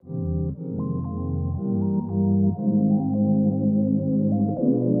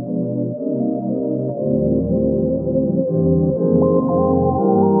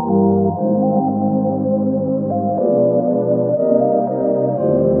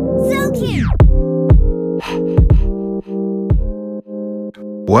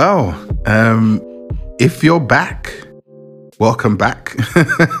Well, if you're back, welcome back.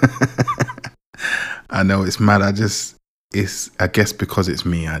 I know it's mad. I guess because it's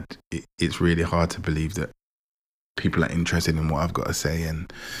me, it's really hard to believe that people are interested in what I've got to say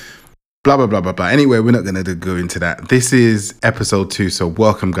and blah, blah, blah, blah, blah. Anyway, we're not going to go into that. This is episode 2. So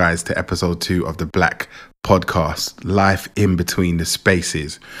welcome, guys, to episode 2 of the Black Podcast, Life in Between the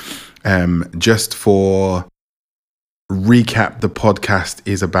Spaces. Just for recap, the podcast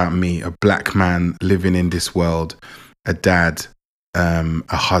is about me, a black man living in this world, a dad,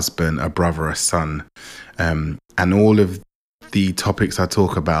 a husband, a brother, a son. And all of the topics I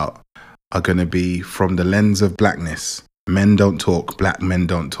talk about are going to be from the lens of blackness. Men don't talk, black men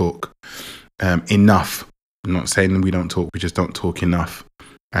don't talk enough. I'm not saying we don't talk, we just don't talk enough.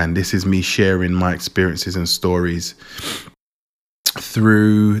 And this is me sharing my experiences and stories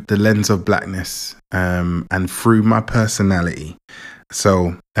through the lens of blackness and through my personality.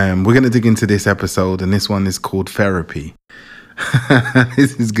 So we're going to dig into this episode, and this one is called Therapy.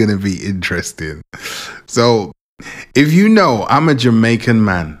 This is going to be interesting. So if you know, I'm a Jamaican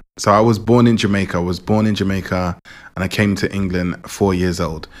man. So I was born in Jamaica. And I came to England 4 years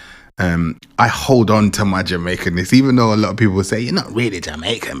old. I hold on to my Jamaicanness, even though a lot of people say you're not really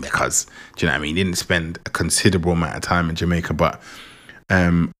Jamaican because, do you know what I mean? You didn't spend a considerable amount of time in Jamaica, but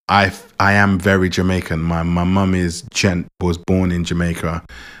I am very Jamaican. My mum was born in Jamaica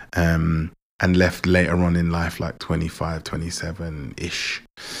and left later on in life, like 25, 27-ish.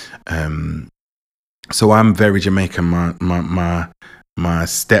 So I'm very Jamaican. My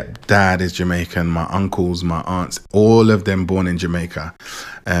stepdad is Jamaican, my uncles, my aunts, all of them born in Jamaica.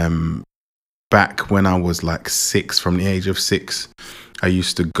 Back when I was like 6, from the age of 6, I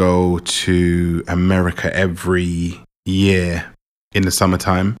used to go to America every year in the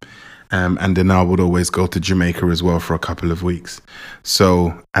summertime. And then I would always go to Jamaica as well for a couple of weeks.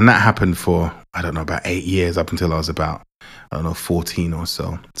 So, and that happened for, I don't know, about 8 years, up until I was about, 14 or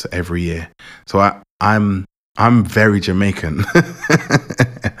so. So every year. So I'm very Jamaican.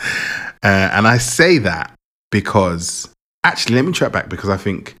 And I say that because, actually, let me track back, because I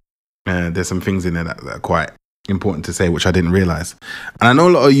think there's some things in there that are quite important to say, which I didn't realize. And I know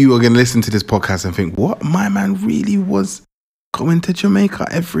a lot of you are going to listen to this podcast and think, what? My man really was going to Jamaica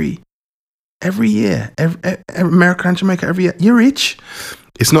every year, America and Jamaica every year. You're rich.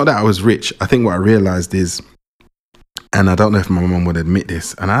 It's not that I was rich. I think what I realized is, and I don't know if my mum would admit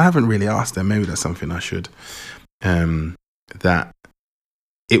this, and I haven't really asked her, maybe that's something I should, that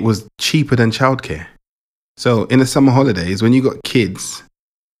it was cheaper than childcare. So in the summer holidays, when you got kids,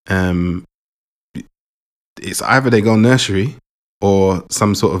 it's either they go nursery or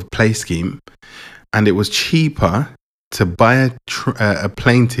some sort of play scheme, and it was cheaper to buy a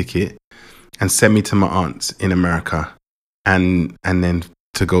plane ticket and send me to my aunt's in America, and then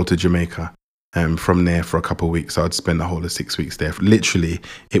to go to Jamaica. From there for a couple of weeks. So I'd spend the whole of 6 weeks there. Literally,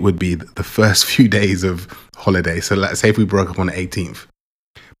 it would be the first few days of holiday. So let's say if we broke up on the 18th,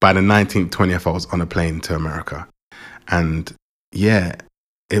 by the 19th, 20th, I was on a plane to America. And yeah,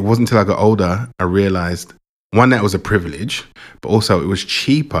 it wasn't until I got older, I realized, one, that was a privilege, but also it was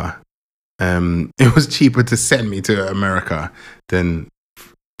cheaper. It was cheaper to send me to America than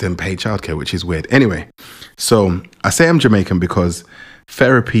pay childcare, which is weird. Anyway, so I say I'm Jamaican because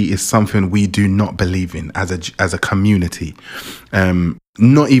therapy is something we do not believe in as a community.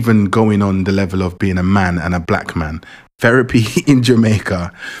 Not even going on the level of being a man and a black man. Therapy in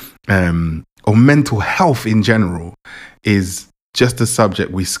Jamaica, or mental health in general, is just a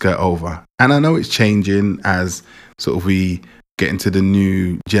subject we skirt over. And I know it's changing as sort of we get into the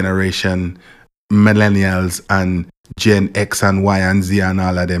new generation, millennials and Gen X and Y and Z and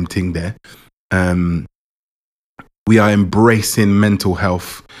all of them thing there. We are embracing mental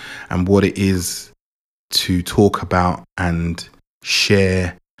health and what it is to talk about and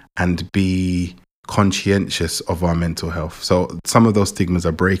share and be conscientious of our mental health. So some of those stigmas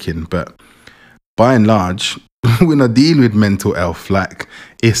are breaking, but by and large, we're not dealing with mental health. Like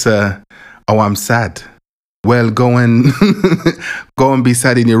it's I'm sad. Well, go and be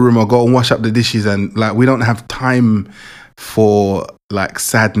sad in your room, or go and wash up the dishes. And like, we don't have time for like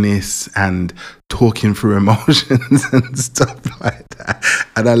sadness and talking through emotions and stuff like that.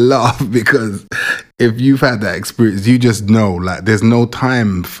 And I laugh because if you've had that experience, you just know, like, there's no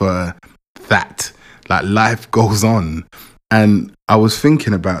time for that. Like, life goes on. And I was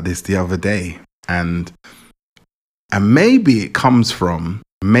thinking about this the other day, and maybe it comes from,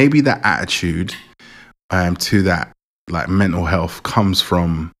 maybe that attitude to that, like, mental health comes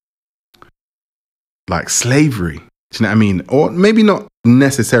from like slavery. Do you know what I mean? Or maybe not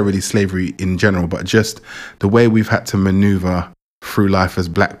necessarily slavery in general, but just the way we've had to maneuver through life as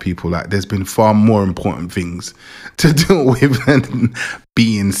black people. Like, there's been far more important things to deal with than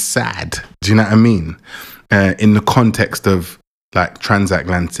being sad. Do you know what I mean? In the context of like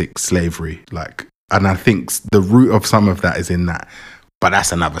transatlantic slavery, like, and I think the root of some of that is in that, but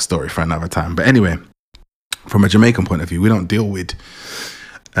that's another story for another time. But anyway, from a Jamaican point of view, we don't deal with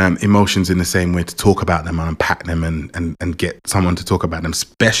emotions in the same way, to talk about them and unpack them and get someone to talk about them,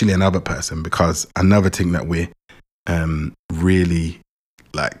 especially another person, because another thing that we're really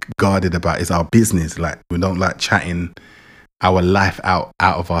like guarded about is our business. Like, we don't like chatting our life out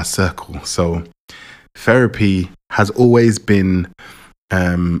of our circle. So therapy has always been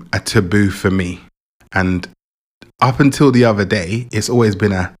a taboo for me, and up until the other day, it's always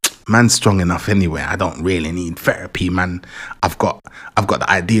been a man's strong enough anyway. I don't really need therapy, man. I've got the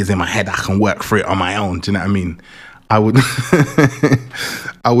ideas in my head. I can work through it on my own. Do you know what I mean? I would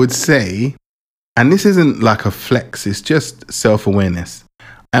I would say, and this isn't like a flex, it's just self-awareness,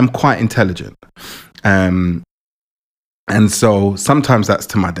 I'm quite intelligent. And so sometimes that's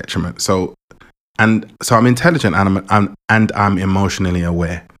to my detriment. So I'm intelligent, and I'm emotionally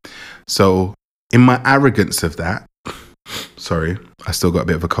aware. So in my arrogance of that, sorry, I still got a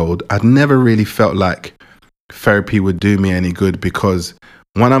bit of a cold, I'd never really felt like therapy would do me any good, because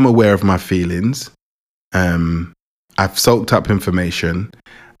when I'm aware of my feelings, I've soaked up information,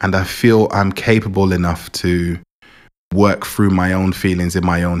 and I feel I'm capable enough to work through my own feelings in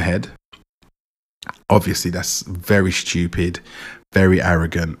my own head. Obviously, that's very stupid, very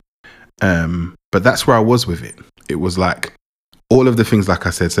arrogant. But that's where I was with it. It was like all of the things, like I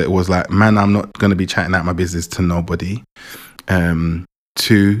said. So it was like, man, I'm not going to be chatting out my business to nobody.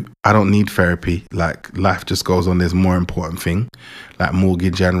 Two, I don't need therapy. Like, life just goes on. There's more important thing, like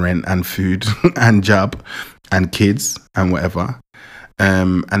mortgage and rent and food and job and kids and whatever.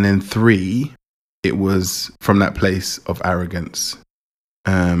 And then three, it was from that place of arrogance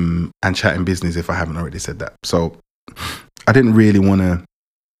and chatting business, if I haven't already said that. So I didn't really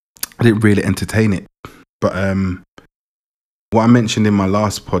entertain it. But what I mentioned in my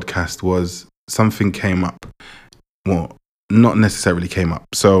last podcast was something came up. Well, not necessarily came up.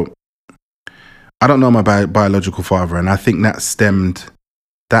 So I don't know my biological father, and I think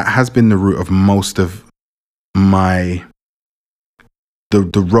that has been the root of most of my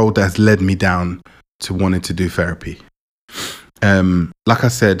the road that's led me down to wanting to do therapy. Like I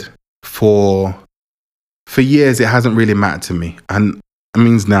said, for years it hasn't really mattered to me, and it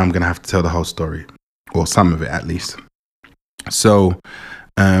means now I'm gonna have to tell the whole story, or some of it at least. So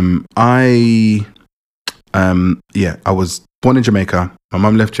I was born in Jamaica. My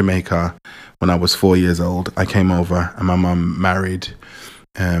mum left Jamaica when I was 4 years old. I came over, and my mum married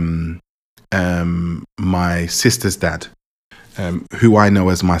my sister's dad, who I know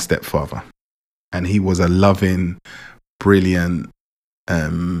as my stepfather. And he was a loving, brilliant,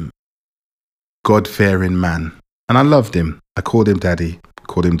 God-fearing man. And I loved him. I called him daddy,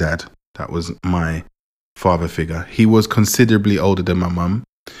 called him dad. That was my father figure. He was considerably older than my mum.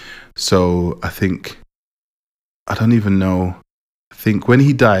 So I think when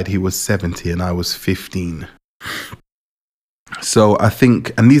he died, he was 70 and I was 15. So I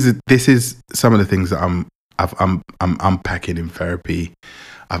think, and this is some of the things that I'm unpacking in therapy.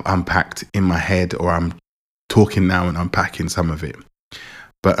 I've unpacked in my head, or I'm talking now and unpacking some of it.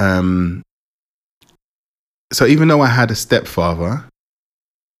 But so even though I had a stepfather,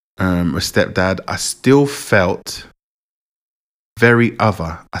 a stepdad, I still felt very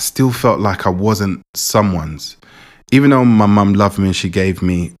other. I still felt like I wasn't someone's. Even though my mum loved me and she gave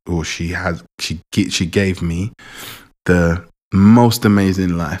me the most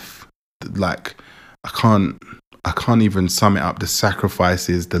amazing life. Like, I can't even sum it up. The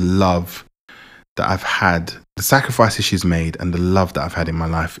sacrifices, the love that I've had, the sacrifices she's made, and the love that I've had in my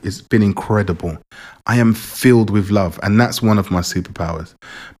life, it's been incredible. I am filled with love, and that's one of my superpowers.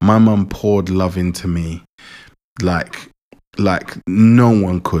 My mum poured love into me like no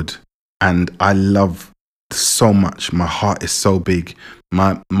one could, and I love so much. My heart is so big.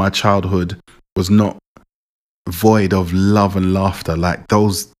 My childhood was not void of love and laughter. Like,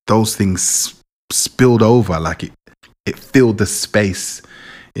 those things spilled over. Like, it filled the space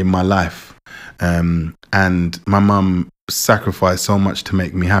in my life. And my mum sacrificed so much to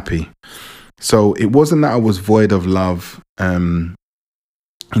make me happy. So it wasn't that I was void of love in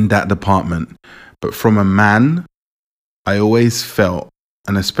that department, but from a man, I always felt,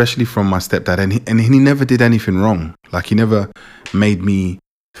 and especially from my stepdad, and he never did anything wrong. Like, he never made me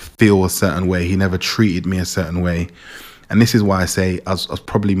feel a certain way. He never treated me a certain way. And this is why I say I was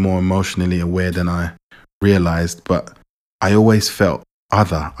probably more emotionally aware than I realized, but I always felt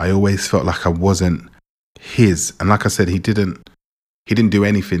other. I always felt like I wasn't his. And like I said, he didn't He didn't do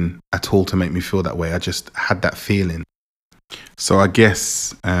anything at all to make me feel that way. I just had that feeling. So I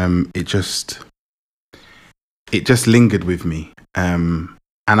guess it just lingered with me. And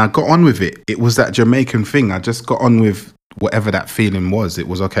I got on with it. It was that Jamaican thing. I just got on with whatever that feeling was. It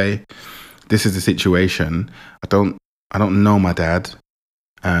was okay. This is the situation. I don't know my dad.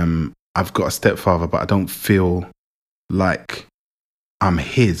 I've got a stepfather, but I don't feel like I'm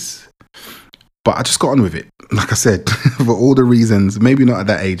his. But I just got on with it. Like I said, for all the reasons, maybe not at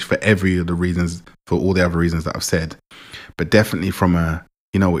that age, for every of the reasons, for all the other reasons that I've said, but definitely from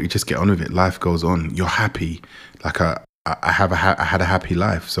you know what, you just get on with it. Life goes on. You're happy. Like I had a happy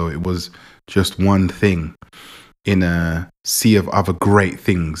life. So it was just one thing in a sea of other great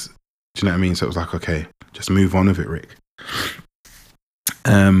things. Do you know what I mean? So it was like, okay, just move on with it, Rick.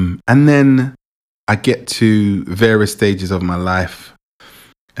 And then I get to various stages of my life.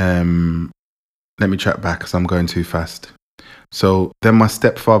 Let me track back because I'm going too fast. So then my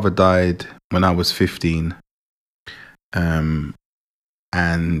stepfather died when I was 15. And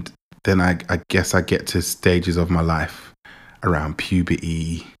then I guess I get to stages of my life around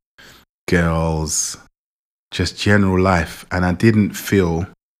puberty, girls, just general life. And I didn't feel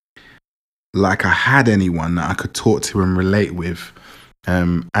like I had anyone that I could talk to and relate with.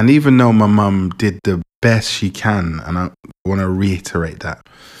 And even though my mum did the best she can, and I want to reiterate that,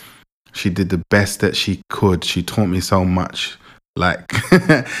 she did the best that she could. She taught me so much, like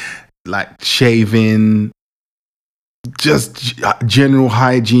like shaving, just general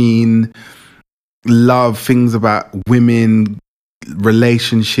hygiene, love, things about women,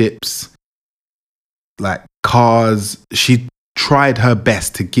 relationships, like cars. She tried her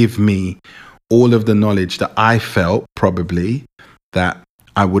best to give me all of the knowledge that I felt probably that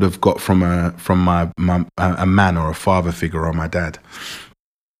I would have got from a man or a father figure or my dad.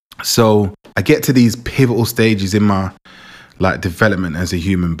 So I get to these pivotal stages in my like development as a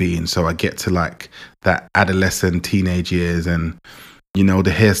human being. So I get to like that adolescent, teenage years, and you know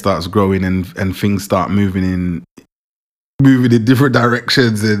the hair starts growing and things start moving in different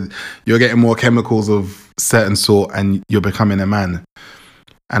directions, and you're getting more chemicals of certain sort, and you're becoming a man.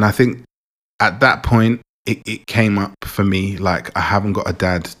 And I think at that point it came up for me like I haven't got a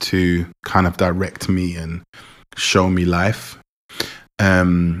dad to kind of direct me and show me life.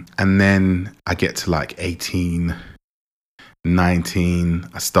 And then I get to like 18, 19,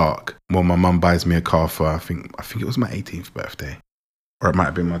 my mum buys me a car for, I think it was my 18th birthday, or it might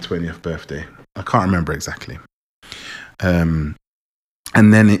have been my 20th birthday. I can't remember exactly. And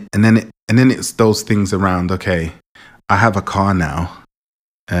then it's those things around, okay, I have a car now.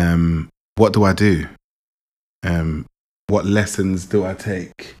 What do I do? What lessons do I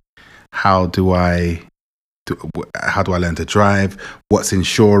take? How do I learn to drive? What's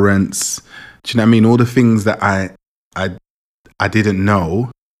insurance? Do you know what I mean? All the things that I didn't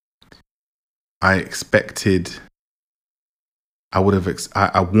know. I expected. I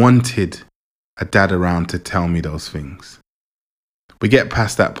wanted a dad around to tell me those things. We get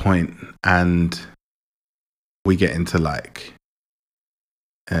past that point and we get into like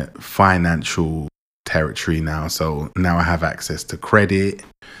financial territory now. So now I have access to credit,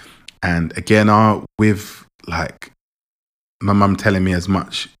 and again, with like my mum telling me as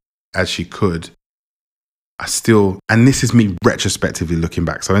much as she could, I still, and this is me retrospectively looking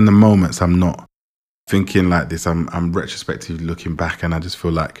back. So in the moments I'm not thinking like this, I'm retrospectively looking back, and I just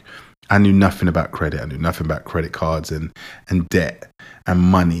feel like I knew nothing about credit. I knew nothing about credit cards and debt and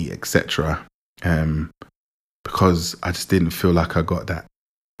money, etc. Because I just didn't feel like I got that.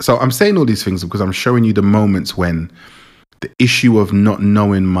 So I'm saying all these things because I'm showing you the moments when the issue of not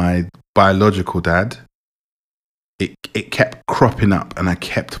knowing my biological dad, it kept cropping up, and I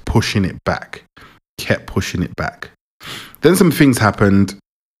kept pushing it back. Then some things happened,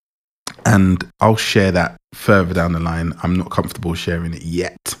 and I'll share that further down the line. I'm not comfortable sharing it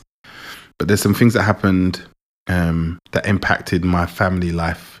yet, but there's some things that happened that impacted my family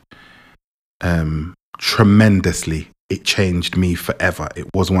life tremendously. It changed me forever. It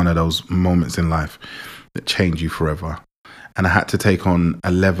was one of those moments in life that change you forever. And I had to take on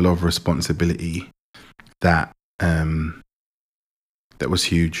a level of responsibility that was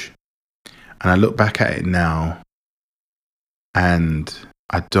huge. And I look back at it now and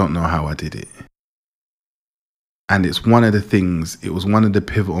I don't know how I did it. And it was one of the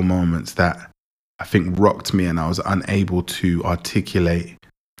pivotal moments that I think rocked me, and I was unable to articulate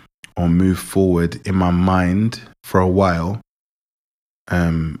or move forward in my mind for a while,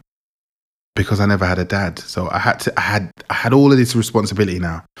 because I never had a dad. So I had all of this responsibility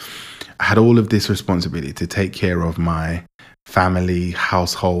now. I had all of this responsibility to take care of my family,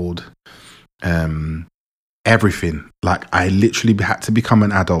 household, everything. Like, I literally had to become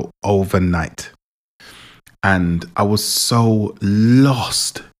an adult overnight. And I was so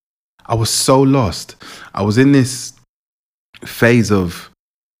lost. I was in this phase of,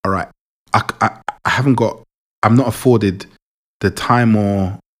 all right, I'm not afforded the time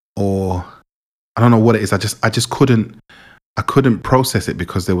or I don't know what it is. I just couldn't process it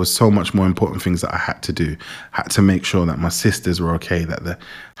because there was so much more important things that I had to do. Had to make sure that my sisters were okay, that the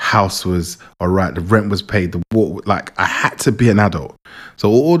house was all right, the rent was paid, the water, like, I had to be an adult. So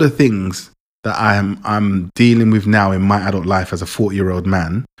all the things that I'm dealing with now in my adult life as a 40-year-old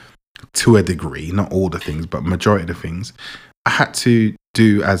man, to a degree, not all the things, but majority of the things, I had to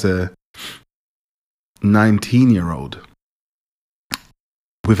do as a 19-year-old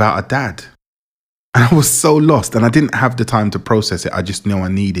without a dad. And I was so lost, and I didn't have the time to process it. I just knew I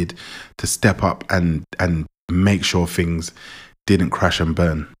needed to step up and make sure things didn't crash and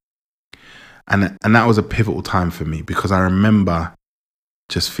burn. And that was a pivotal time for me, because I remember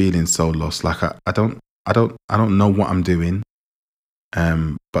just feeling so lost. Like, I don't know what I'm doing.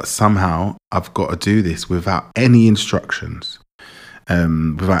 But somehow I've got to do this without any instructions,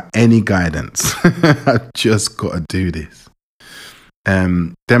 without any guidance. I've just got to do this.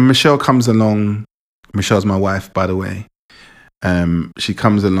 Then Michelle comes along. Michelle's my wife, by the way. She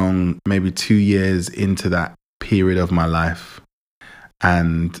comes along maybe 2 years into that period of my life,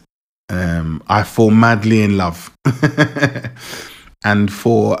 and I fall madly in love. And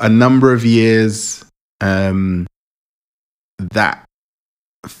for a number of years, that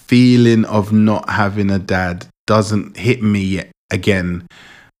feeling of not having a dad doesn't hit me yet again,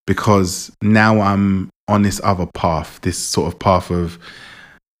 because now I'm on this other path, this sort of path of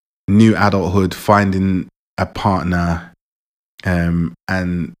new adulthood, finding a partner,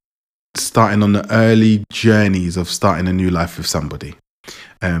 and starting on the early journeys of starting a new life with somebody.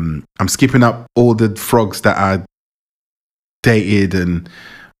 I'm skipping up all the frogs that I dated and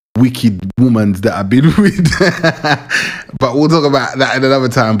wicked women that I've been with. But we'll talk about that at another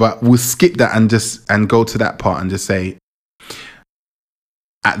time. But we'll skip that and go to that part and just say,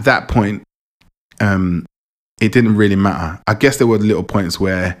 at that point, it didn't really matter. I guess there were little points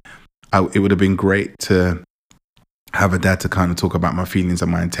where it would have been great to have a dad to kind of talk about my feelings and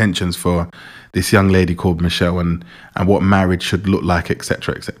my intentions for this young lady called Michelle, and what marriage should look like,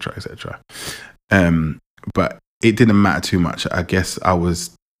 etc., etc., etc. But it didn't matter too much. I guess I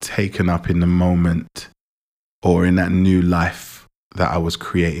was taken up in the moment, or in that new life that I was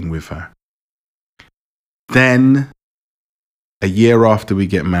creating with her. Then, a year after we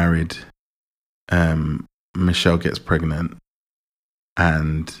get married, Michelle gets pregnant,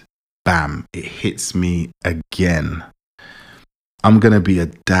 and bam, it hits me again. I'm going to be a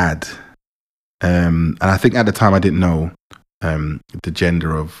dad. And I think at the time I didn't know the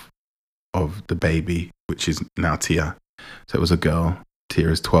gender of the baby, which is now Tia. So it was a girl. Tia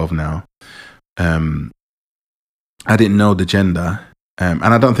is 12 now. I didn't know the gender. And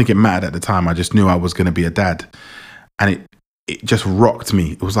I don't think it mattered at the time. I just knew I was going to be a dad. And it just rocked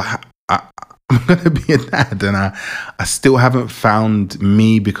me. It was like, I'm going to be a dad. And I still haven't found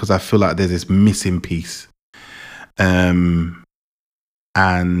me, because I feel like there's this missing piece. And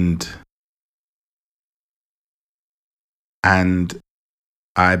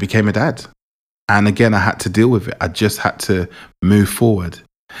I became a dad. And again, I had to deal with it. I just had to move forward.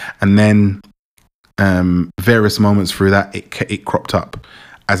 And then various moments through that, it cropped up,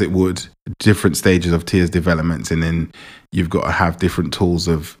 as it would, different stages of Tia's developments. And then you've got to have different tools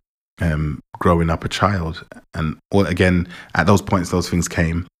of growing up a child. And again, at those points, those things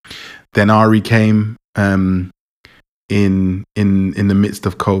came. Then Ari came in the midst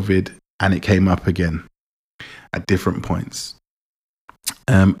of COVID, and it came up again at different points.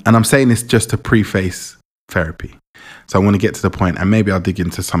 And I'm saying this just to preface therapy. So I want to get to the point, and maybe I'll dig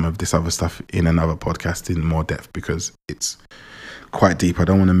into some of this other stuff in another podcast in more depth, because it's quite deep. I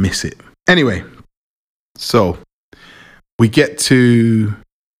don't want to miss it. Anyway, so we get to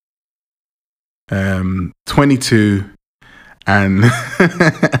 22, and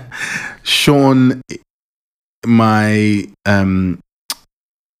Sean, my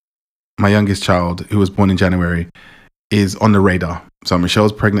youngest child, who was born in January, is on the radar. So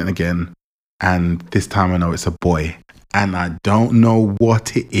Michelle's pregnant again, and this time I know it's a boy, and I don't know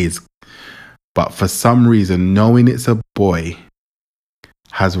what it is, but for some reason, knowing it's a boy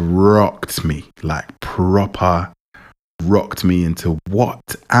has rocked me, like proper rocked me into,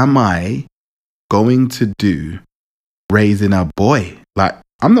 what am I going to do raising a boy? Like,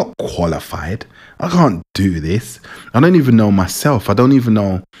 I'm not qualified. I can't do this. I don't even know myself. I don't even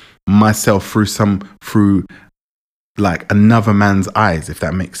know myself through like another man's eyes, if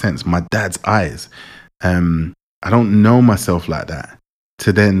that makes sense. My dad's eyes. I don't know myself like that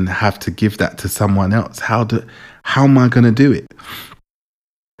to then have to give that to someone else. How am I going to do it?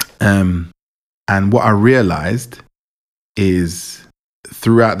 And what I realized is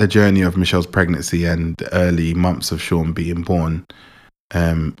throughout the journey of Michelle's pregnancy and the early months of Sean being born,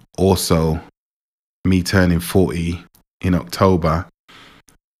 also me turning 40 in October,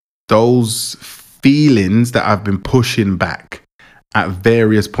 those feelings that I've been pushing back at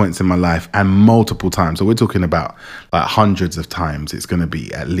various points in my life and multiple times. So we're talking about like hundreds of times. It's going to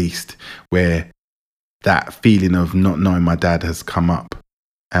be at least where that feeling of not knowing my dad has come up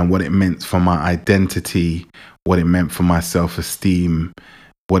and what it meant for my identity, what it meant for my self-esteem,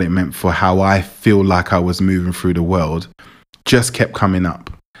 what it meant for how I feel like I was moving through the world just kept coming up.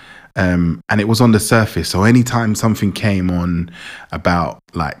 And it was on the surface. So anytime something came on about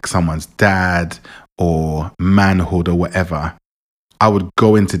like someone's dad or manhood or whatever, I would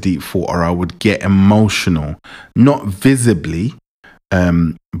go into deep thought or I would get emotional, not visibly,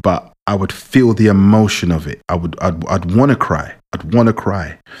 but I would feel the emotion of it. I'd want to cry. I'd want to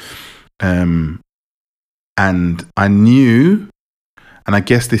cry. And I knew, and I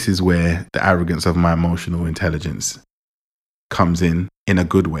guess this is where the arrogance of my emotional intelligence comes in a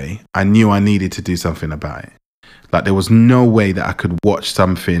good way. I knew I needed to do something about it. Like there was no way that I could watch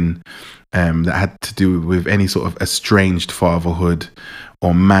something that had to do with any sort of estranged fatherhood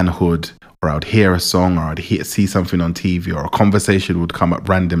or manhood, or I would hear a song or I'd see something on TV or a conversation would come up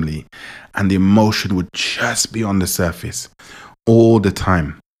randomly and the emotion would just be on the surface all the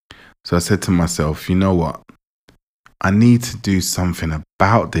time. So I said to myself, you know what? I need to do something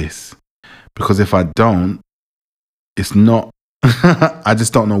about this, because if I don't, it's not, I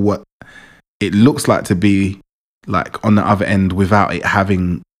just don't know what it looks like to be like on the other end without it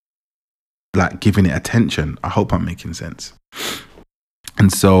having, like, giving it attention. I hope I'm making sense.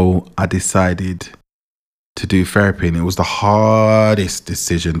 And so I decided to do therapy, and it was the hardest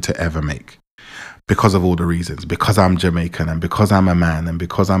decision to ever make because of all the reasons, because I'm Jamaican and because I'm a man and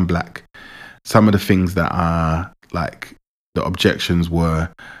because I'm black. Some of the things that are like the objections were,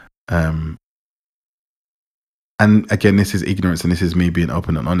 and again, this is ignorance and this is me being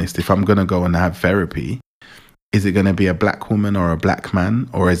open and honest. If I'm going to go and have therapy, is it going to be a black woman or a black man?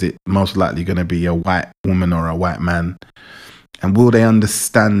 Or is it most likely going to be a white woman or a white man? And will they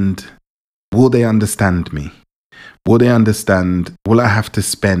understand? Will they understand me? Will they understand? Will I have to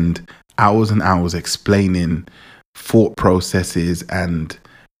spend hours and hours explaining thought processes and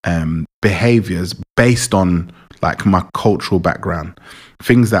behaviors based on like my cultural background?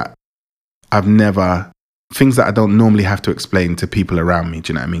 Things that I don't normally have to explain to people around me.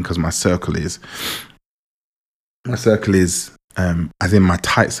 Do you know what I mean? Because my circle is, as in my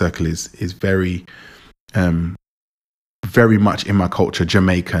tight circle is very, very much in my culture,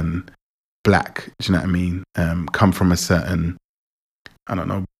 Jamaican, black. Do you know what I mean? Come from a certain, I don't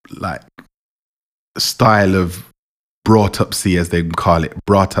know, like style of brought-up-see, as they call it.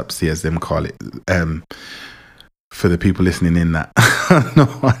 For the people listening in that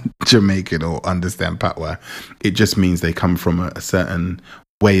no Jamaican or understand patois, it just means they come from a certain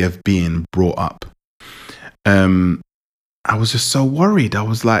way of being brought up. I was just so worried. I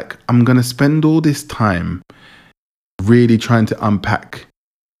was like, I'm going to spend all this time really trying to unpack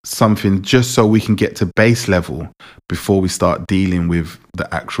something just so we can get to base level before we start dealing with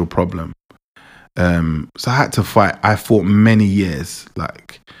the actual problem. So I had to fight. I fought many years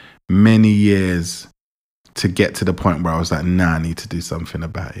to get to the point where I was like, nah, I need to do something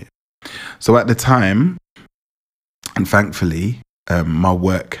about it. So at the time, and thankfully, my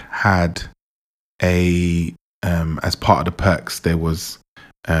work had as part of the perks, there was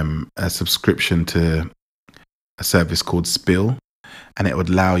a subscription to a service called Spill, and it would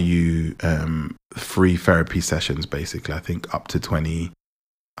allow you free therapy sessions, basically. I think you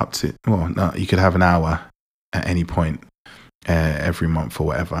could have an hour at any point every month or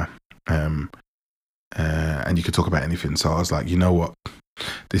whatever. And you could talk about anything. So I was like, you know what?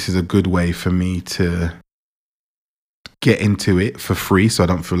 This is a good way for me to get into it for free, so I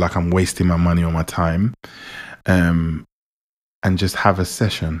don't feel like I'm wasting my money or my time, and just have a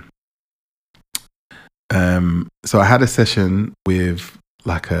session. So I had a session with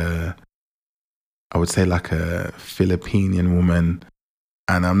I would say a Filipinian woman.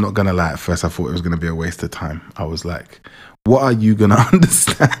 And I'm not going to lie, at first I thought it was going to be a waste of time. I was like, what are you going to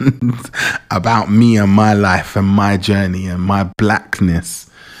understand about me and my life and my journey and my blackness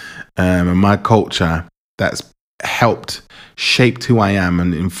and my culture that's helped shape who I am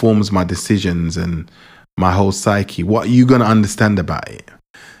and informs my decisions and my whole psyche? What are you going to understand about it?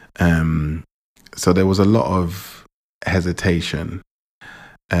 So there was a lot of hesitation.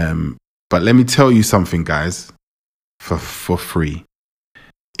 But let me tell you something, guys, for free.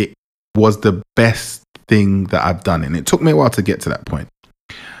 It was the best thing that I've done. And it took me a while to get to that point.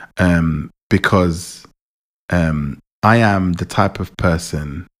 Because I am the type of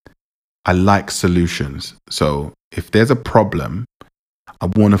person, I like solutions. So if there's a problem, I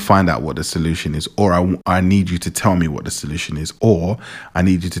want to find out what the solution is, or I need you to tell me what the solution is, or I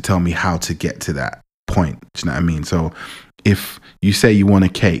need you to tell me how to get to that point. Do you know what I mean? So if you say you want a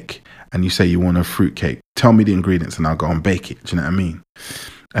cake and you say you want a fruit cake, tell me the ingredients and I'll go and bake it. Do you know what I mean?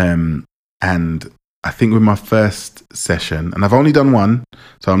 And I think with my first session, and I've only done one,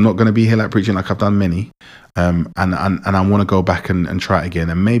 so I'm not going to be here like preaching like I've done many. And I want to go back and try it again,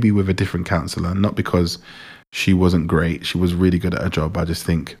 and maybe with a different counselor, not because she wasn't great. She was really good at her job. I just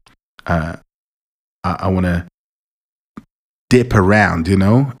think I want to dip around,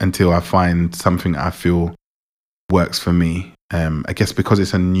 until I find something I feel works for me. I guess because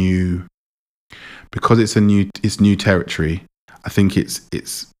it's new territory. I think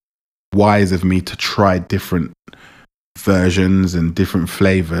it's wise of me to try different versions and different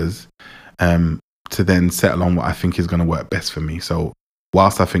flavors, to then settle on what I think is going to work best for me. So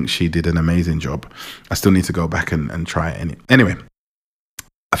whilst I think she did an amazing job, I still need to go back and try it. Anyway,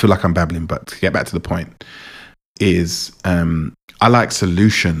 I feel like I'm babbling, but to get back to the point is, I like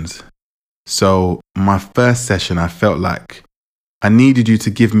solutions. So my first session, I felt like I needed you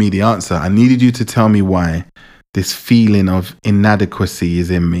to give me the answer. I needed you to tell me why this feeling of inadequacy is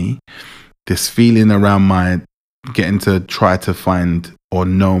in me, this feeling around my getting to try to find or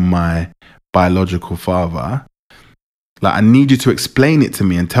know my biological father. Like, I need you to explain it to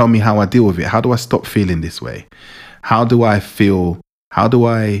me and tell me how I deal with it. How do I stop feeling this way? How do I feel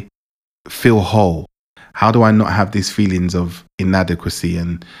whole? How do I not have these feelings of inadequacy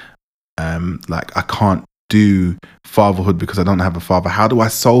and like I can't do fatherhood because I don't have a father? How do I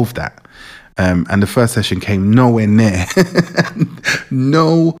solve that? And the first session came nowhere near,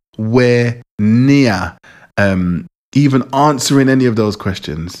 even answering any of those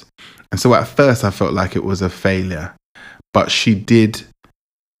questions. And so at first I felt like it was a failure, but she did.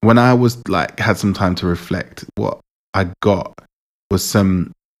 When I was like, had some time to reflect, what I got was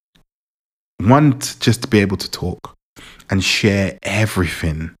just to be able to talk and share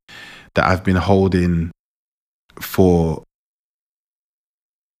everything that I've been holding for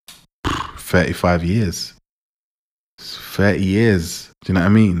 35 years, 30 years. Do you know what I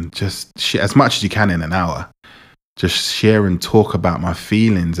mean? Just share as much as you can in an hour. Just share and talk about my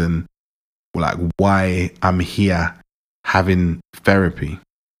feelings and like why I'm here having therapy.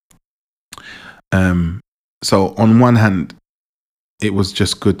 So on one hand, it was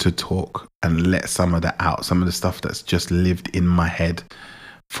just good to talk and let some of that out, some of the stuff that's just lived in my head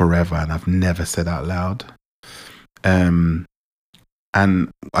forever and I've never said out loud. And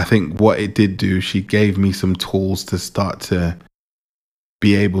I think what it did do, she gave me some tools to start to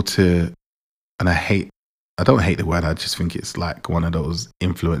be able to, and I don't hate the word, I just think it's like one of those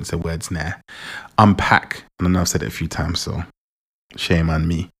influencer words now, unpack, and I know I've said it a few times, so shame on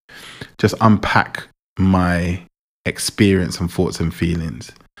me. Just unpack my experience and thoughts and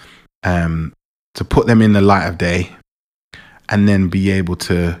feelings, to put them in the light of day and then be able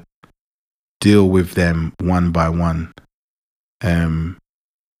to deal with them one by one. And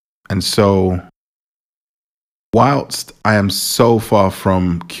so whilst I am so far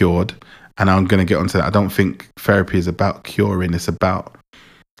from cured, and I'm going to get onto that, I don't think therapy is about curing. It's about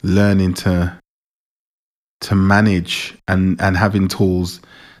learning to manage and having tools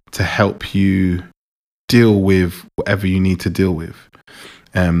to help you deal with whatever you need to deal with.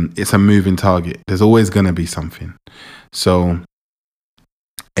 It's a moving target. There's always going to be something. So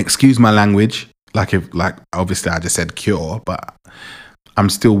excuse my language. Like obviously I just said cure, but I'm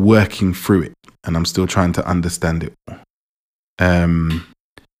still working through it and I'm still trying to understand it.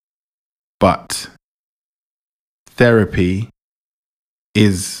 But therapy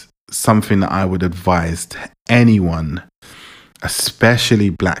is something that I would advise to anyone, especially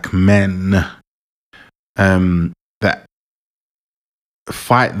black men, that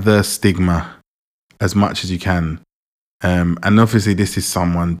fight the stigma as much as you can. And obviously this is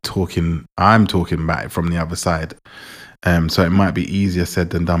someone I'm talking about it from the other side. So it might be easier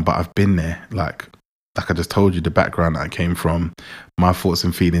said than done, but I've been there. Like I just told you, the background that I came from, my thoughts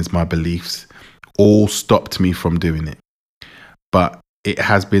and feelings, my beliefs, all stopped me from doing it. But it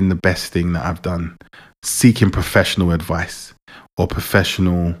has been the best thing that I've done. Seeking professional advice or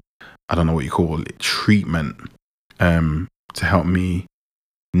professional, I don't know what you call it, treatment, to help me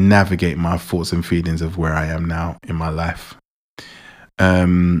navigate my thoughts and feelings of where I am now in my life.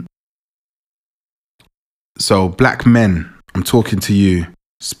 So black men, I'm talking to you.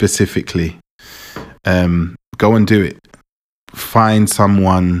 specifically. Go and do it. Find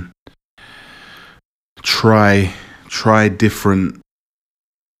someone. Try different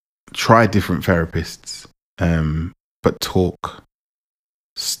therapists. But talk.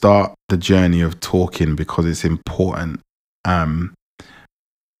 Start the journey of talking because it's important. And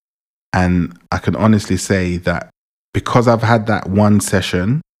I can honestly say that because I've had that one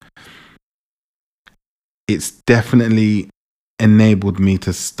session, it's definitely enabled me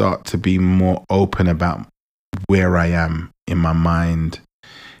to start to be more open about where I am in my mind,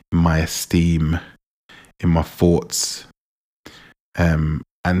 in my esteem, in my thoughts, and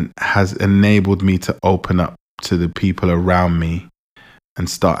has enabled me to open up to the people around me and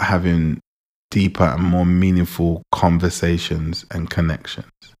start having deeper and more meaningful conversations and connections.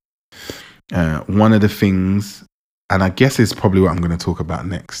 One of the things, and I guess it's probably what I'm going to talk about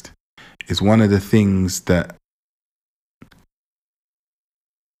next, is one of the things that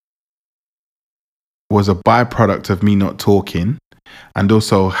was a byproduct of me not talking, and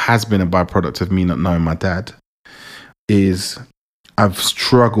also has been a byproduct of me not knowing my dad, is I've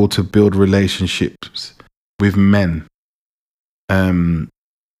struggled to build relationships with men. And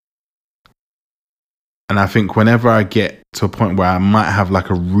I think whenever I get to a point where I might have like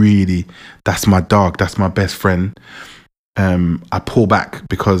a really, that's my dog, that's my best friend, I pull back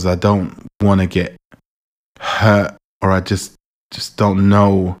because I don't want to get hurt, or I just don't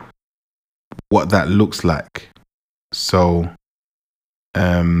know what that looks like. So, yeah,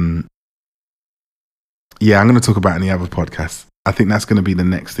 I'm going to talk about it in the other podcast. I think that's going to be the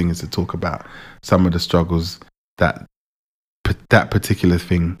next thing, is to talk about some of the struggles that particular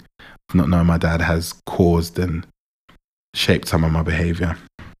thing of not knowing my dad has caused and shaped some of my behavior.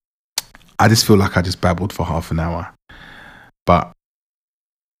 I just feel like I just babbled for half an hour. But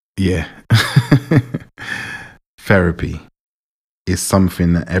yeah, therapy is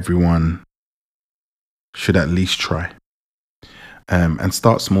something that everyone should at least try. And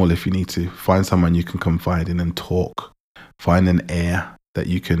start small if you need to. Find someone you can confide in and talk. Find an ear that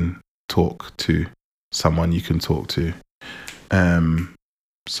you can talk to, someone you can talk to.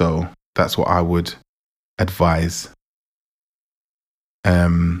 So that's what I would advise.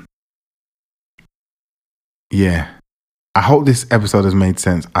 Yeah. I hope this episode has made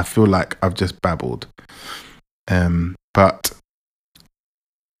sense. I feel like I've just babbled. But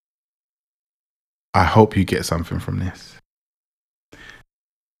I hope you get something from this.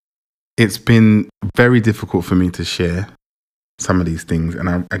 It's been very difficult for me to share some of these things. And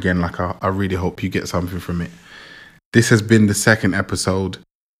I really hope you get something from it. This has been the second episode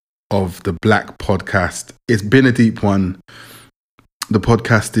of the Black Podcast. It's been a deep one. The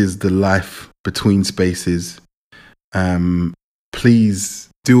podcast is the life between spaces. Please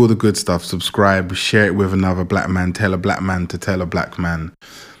do all the good stuff. Subscribe, share it with another black man, tell a black man to tell a black man.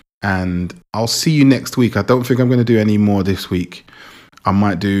 And I'll see you next week. I don't think I'm going to do any more this week. I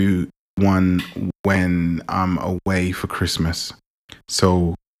might do one when I'm away for Christmas.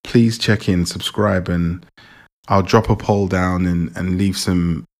 So please check in, subscribe, and I'll drop a poll down and leave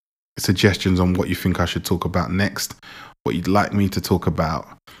some suggestions on what you think I should talk about next, what you'd like me to talk about.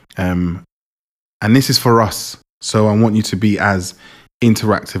 And this is for us. So I want you to be as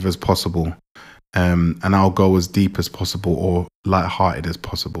interactive as possible. And I'll go as deep as possible or lighthearted as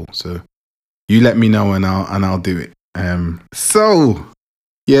possible. So you let me know and I'll do it. So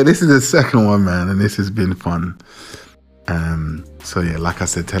yeah, this is the second one, man, and this has been fun. So yeah, like I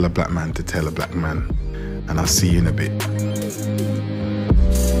said, tell a black man to tell a black man, and I'll see you in a bit.